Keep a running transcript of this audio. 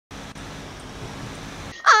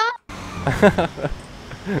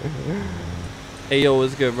Hey yo,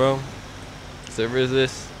 what's good, bro? Server is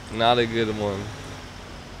this? Not a good one.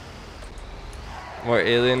 More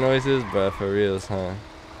alien noises, but for reals, huh?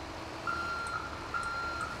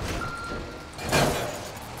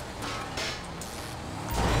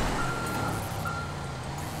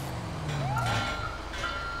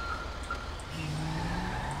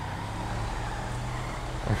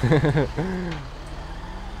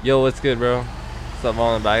 Yo, what's good, bro? What's up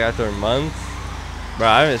on the back after months? Bro,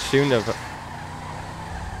 I haven't streamed it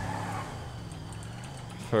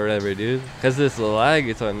forever, dude. Cause this lag,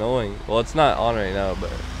 it's annoying. Well, it's not on right now,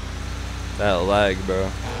 but that lag, bro.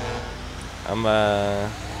 I'm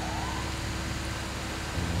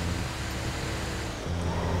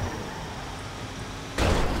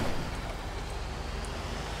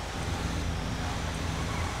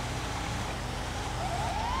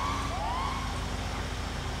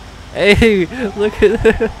Hey, look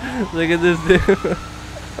at this dude.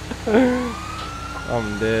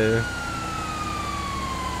 I'm dead.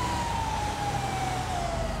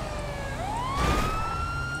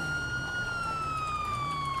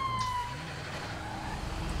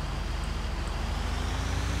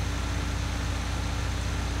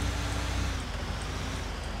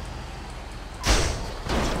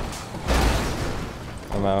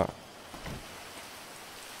 I'm out.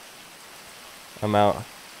 I'm out.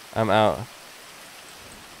 I'm out.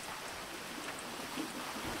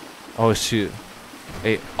 Oh shoot.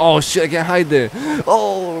 Hey, oh shit, I can't hide there.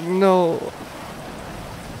 Oh no.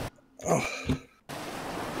 Oh.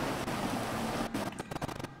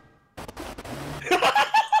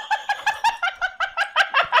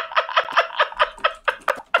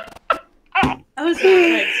 I was not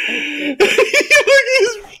expecting.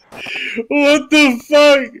 What the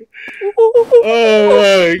fuck? Oh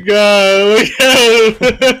my god,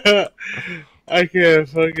 look at him. I can't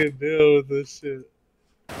fucking deal with this shit.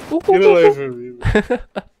 Get away from me, man.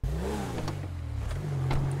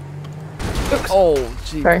 Oh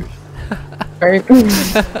jeez. Sorry. Sorry.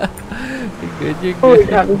 You're good, you're good. Holy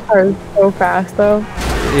cow, this car is so fast though.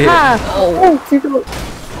 Yeah. Ah! Oh, people.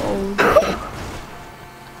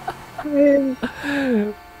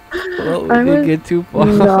 Well, we didn't get too far.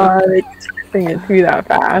 Not expecting it to be that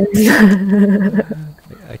fast.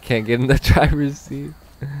 I can't get in the driver's seat.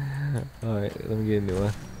 Alright, let me get a new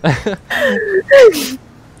one.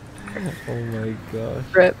 Oh my gosh.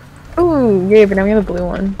 Rip. Ooh, yay, but now we have a blue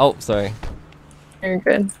one. Oh, sorry. Very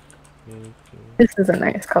good. This is a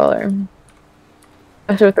nice color.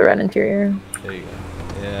 Especially with the red interior. There you go.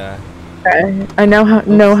 Yeah. Okay. I know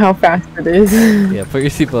how fast it is. Yeah, put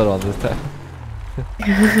your seatbelt on this time.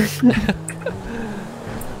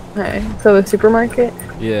 Okay, so the supermarket?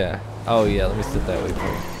 Yeah. Oh yeah, let me sit that way for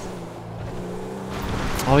you.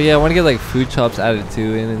 Oh yeah, I want to get like food shops added to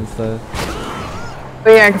in and stuff.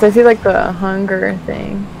 But yeah, because I see like the hunger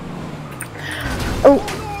thing. Oh!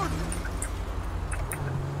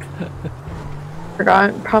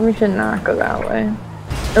 Forgot. Probably should not go that way.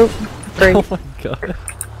 Oh, great. Oh my god.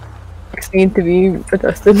 Need to be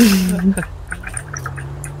adjusted.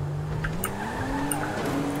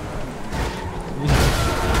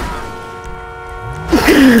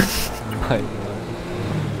 My god.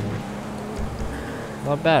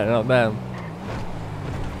 Not bad, not bad.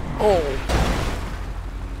 Oh.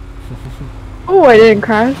 Oh, I didn't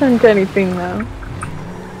crash into anything though.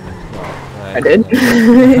 Right. I did.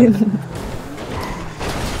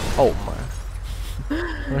 Oh my.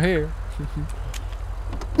 We're here.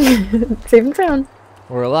 Safe and sound.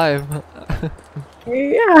 We're alive.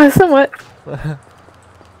 Yeah, somewhat.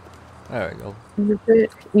 There we go.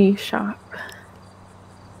 Visit eShop.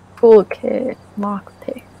 Toolkit.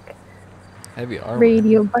 Lockpick. Heavy armor.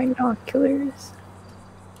 Radio binoculars.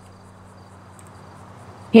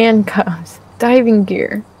 Handcuffs. Diving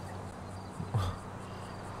gear.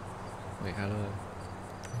 Wait, how do I?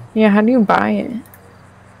 Yeah, how do you buy it?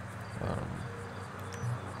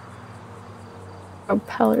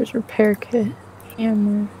 Propellers, repair kit,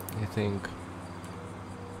 hammer. I think.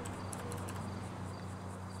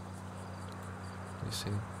 Let me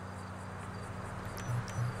see.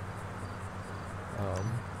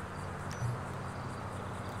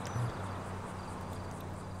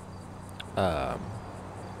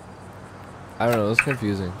 I don't know. It's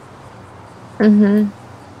confusing.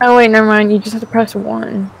 Oh wait, never mind. You just have to press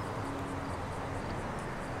 1,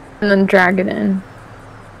 and then drag it in.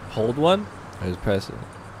 Hold one. Or just press it.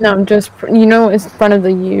 No, just you know, it's in front of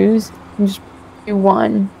the U's. You just do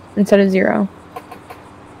 1 instead of 0.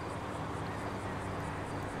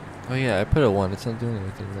 Oh yeah, I put a 1. It's not doing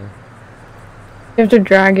anything there. You have to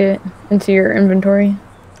drag it into your inventory.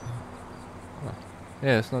 Oh.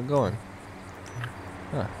 Yeah, it's not going.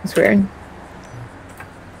 Huh. It's weird.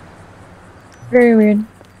 Very weird.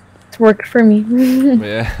 It's worked for me.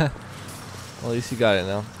 Yeah. Well, at least you got it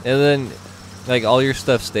now. And then, like, all your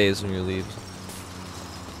stuff stays when you leave.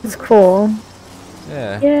 It's cool.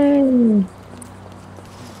 Yeah. Yay!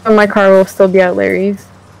 But my car will still be at Larry's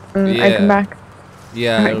when I come back.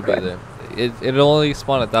 Yeah, Alright, it'll be good. there. It'll only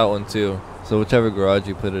spawn at that one too. So whichever garage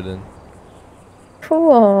you put it in.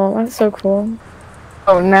 Cool. That's so cool.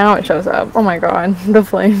 Oh, now it shows up. Oh my god, the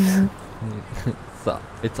flames.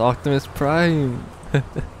 It's Optimus Prime.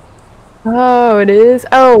 Oh, it is?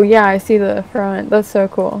 Oh, yeah, I see the front. That's so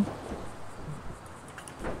cool.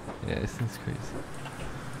 Yeah, this thing's crazy.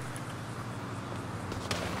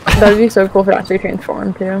 That'd be so cool if it actually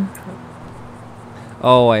transformed, too.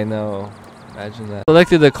 Oh, I know. Imagine that.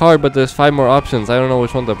 Selected the car, but there's 5 more options. I don't know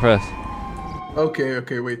which one to press. Okay,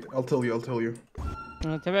 okay, wait. I'll tell you.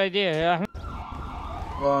 تبع ايديها يا احمد.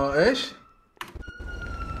 ايش؟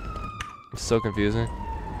 It's so confusing.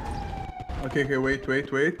 Okay, wait.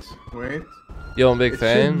 Yo, I'm a big It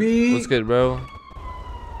fan. should be- What's good, bro?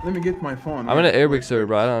 Let me get my phone. I'm in an Wait, Arabic wait, server, wait.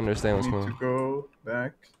 bro. I don't understand what's I going need on. to go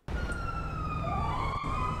back.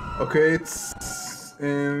 Okay, it's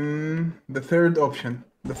in the third option.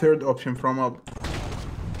 The third option from up.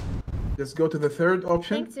 Just go to the third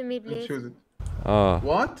option Thanks to me, and please. choose it. Oh.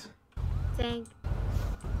 What? Thank.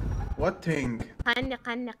 What thing؟ قني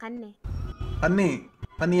قني قني.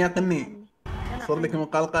 قني يا قني. صار لك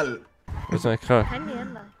مقلقل. What's my car? قني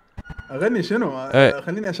يلا. أغني شنو؟ Hey.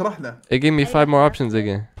 خليني أشرح له. It gave me 5 more options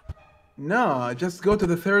again. No, just go to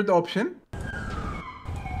the third option.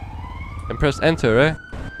 And press enter, right?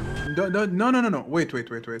 No. Wait.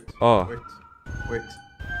 Oh. Wait.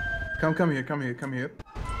 Come here.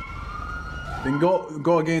 Then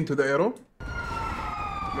go again to the arrow.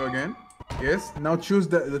 Go again. Yes. Now choose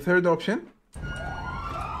the third option.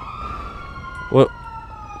 What?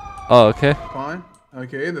 Oh, okay. Fine.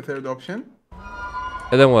 Okay, the third option.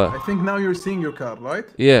 And then I what? think now you're seeing your car, right?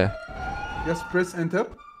 Yeah. Just press enter.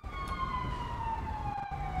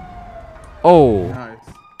 Oh. Nice.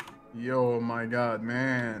 Yo, my God,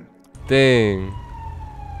 man. Dang.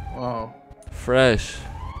 Wow. Fresh.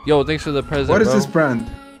 Yo, thanks for the present, What is bro. this brand?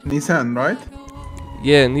 Nissan, right?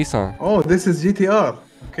 Yeah, Nissan. Oh, this is GTR.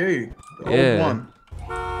 Okay. The Yeah. old one.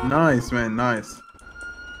 Nice, man. Nice.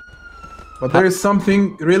 But there is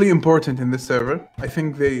something really important in this server. I think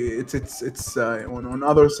it's on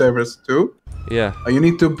other servers too. Yeah. You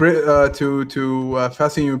need to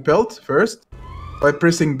fasten your belt first by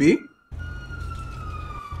pressing B.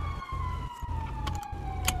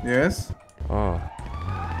 Yes. Oh.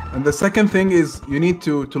 And the second thing is you need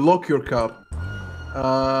to lock your car.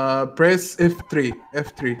 Press F3.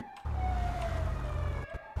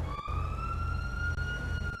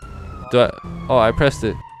 Do I? Oh, I pressed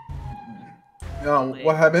it.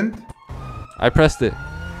 What happened? I pressed it.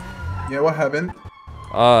 Yeah, what happened?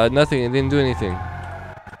 Nothing. It didn't do anything.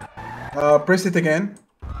 Press it again.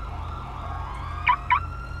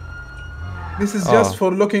 This is just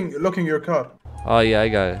for locking your car. Oh, yeah, I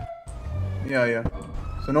got it. Yeah.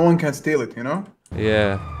 So no one can steal it, you know?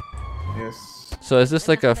 Yeah. Yes. So is this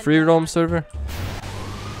like a free roam server?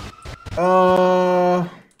 Or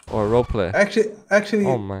roleplay? Actually,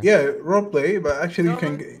 Oh, man. yeah, roleplay, but actually you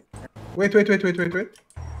can. Wait. I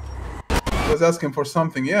was asking for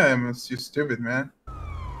something. Yeah, you're stupid, man.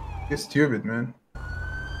 You're stupid, man.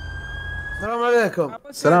 السلام عليكم.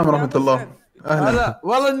 السلام ورحمة الله. أهلا. هلا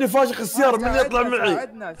والله اني فاشخ السيارة من يطلع معي.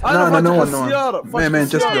 No one. Man,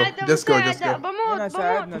 just go. بموت.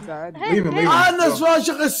 Leave him. انا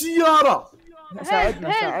فاشخ السيارة.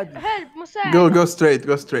 هلب مساعد. Go straight.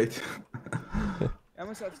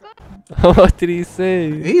 What did he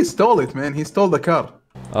say? He stole it, man. He stole the car.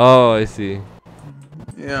 Oh, I see.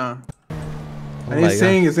 Yeah. Oh And my he's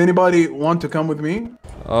saying, is anybody want to come with me?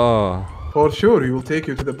 Oh. For sure, he will take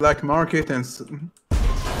you to the black market and.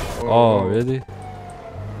 Oh, really?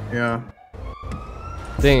 Yeah.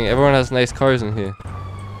 Dang, everyone has nice cars in here.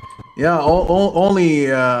 Yeah, only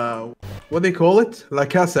what they call it? La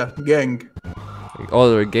Casa gang. Oh,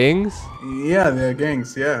 there are gangs? Yeah, they're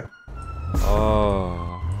gangs. Yeah. Oh.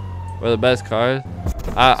 We're the best cars?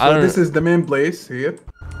 I So don't this is the main place here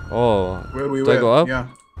Oh. where we Do were. I go up? Yeah.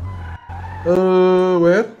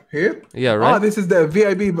 Where? Here? Yeah, right? Ah, this is the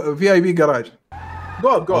VIP garage. Go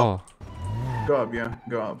up. Oh. Go up. Yeah,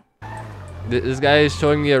 go up. This guy is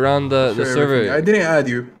showing me around the Show server. everything. I didn't add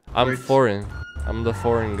you. I'm Wait. foreign. I'm the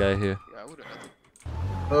foreign guy here.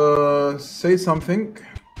 Say something.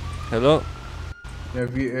 Hello? Yeah,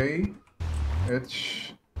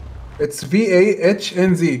 It's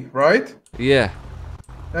VAHNZ, right? Yeah.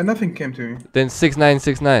 Nothing came to me. Then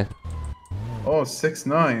 6969. Oh,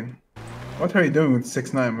 6ix9ine. What are you doing with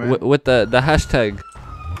 6ix9ine, man? With the hashtag.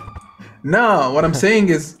 No, what I'm saying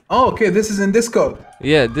is, oh, okay, this is in Discord.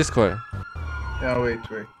 Yeah, Discord. Yeah, wait.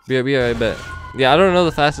 Be right back. Yeah, I don't know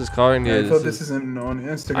the fastest car in here. I thought this is on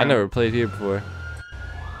Instagram. I never played here before.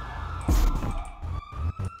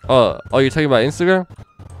 Oh, you're talking about Instagram?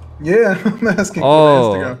 Yeah, I'm asking for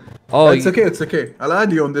Instagram. Oh, it's okay. I'll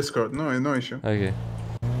add you on Discord. No issue. Okay.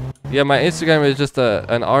 Yeah, my Instagram is just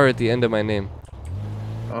an R at the end of my name.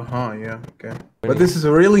 Yeah, okay. But this is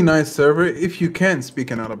a really nice server if you can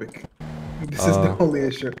speak in Arabic. This is the only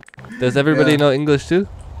issue. Does everybody know English too?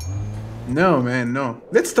 No, man, no.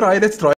 Let's try.